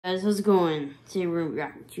Guys, how's it going? Today we're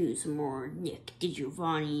reacting to some more Nick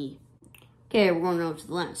DiGiovanni. Okay, we're going over to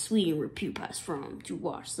the land of Sweden where PewPie's from to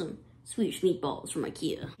watch some Swedish meatballs from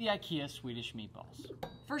IKEA. The IKEA Swedish meatballs.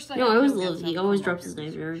 First, I always love. He always drops his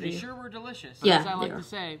name every They day. sure were delicious. Yeah, as I like to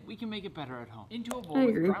say, we can make it better at home. Into a bowl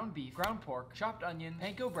with ground beef, ground pork, chopped onion,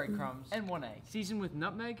 panko breadcrumbs, and 1 egg. Season with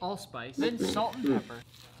nutmeg, allspice, then salt and pepper.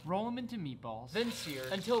 Roll them into meatballs, then sear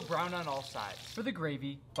until brown on all sides. For the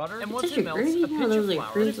gravy, butter, and once it melts, a pinch of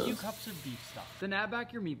flour and a few cups of beef stock. Then add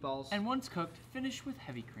back your meatballs, and once cooked, finish with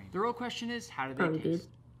heavy cream. The real question is, how do they taste?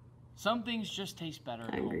 Some things just taste better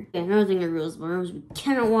at home. Yeah, another thing I realized about him is we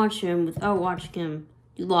cannot watch him without watching him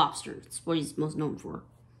do lobster. It's what he's most known for.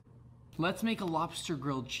 Let's make a lobster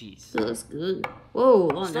grilled cheese. So that's good. Whoa,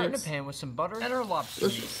 Start in a pan with some butter and our lobster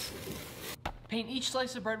delicious. Paint each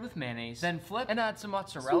slice of bread with mayonnaise, then flip and add some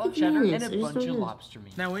mozzarella, cheddar, and a bunch of lobster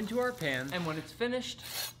meat. Now into our pan, and when it's finished,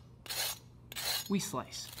 we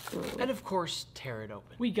slice. And of course, tear it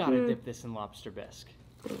open. We gotta dip this in lobster bisque.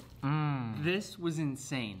 This was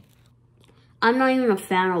insane. I'm not even a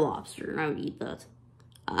fan of lobster, and I would eat that.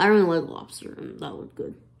 I don't really like lobster, and that looked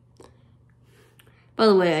good. By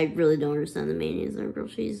the way, I really don't understand the mayonnaise and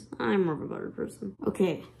grilled cheese. I'm more of a butter person.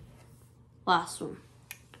 Okay, last one.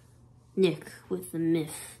 Nick with the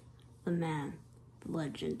myth, the man, the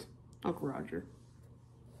legend, Uncle Roger.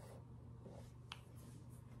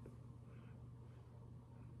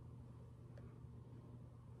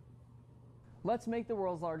 Let's make the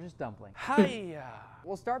world's largest dumpling. Hiya!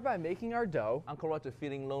 We'll start by making our dough. Uncle Roger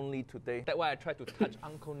feeling lonely today. That's why I try to touch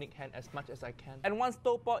Uncle Nick's hand as much as I can. And once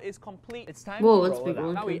stove-pot is complete, it's time to roll it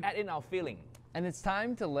out. Now we add in our filling. And it's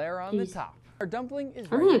time to layer on the top. Our dumpling is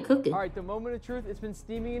I ready. think I cooked it. All right, the moment of truth. It's been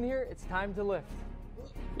steaming in here. It's time to lift.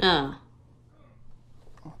 Ah.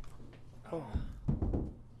 Oh.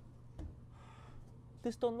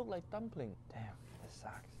 This don't look like dumpling. Damn, this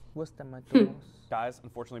sucks. Worse than my toast. Guys,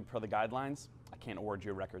 unfortunately, per the guidelines, I can't award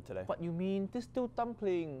you a record today. What you mean? This still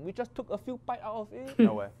dumpling. We just took a few bites out of it.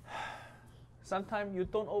 No way. Sometimes you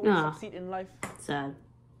don't always succeed in life. Sad.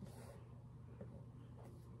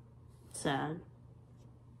 Sad.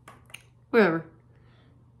 Whatever.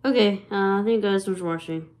 Okay, thank you guys so much for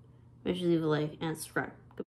watching. Make sure to leave a like and subscribe.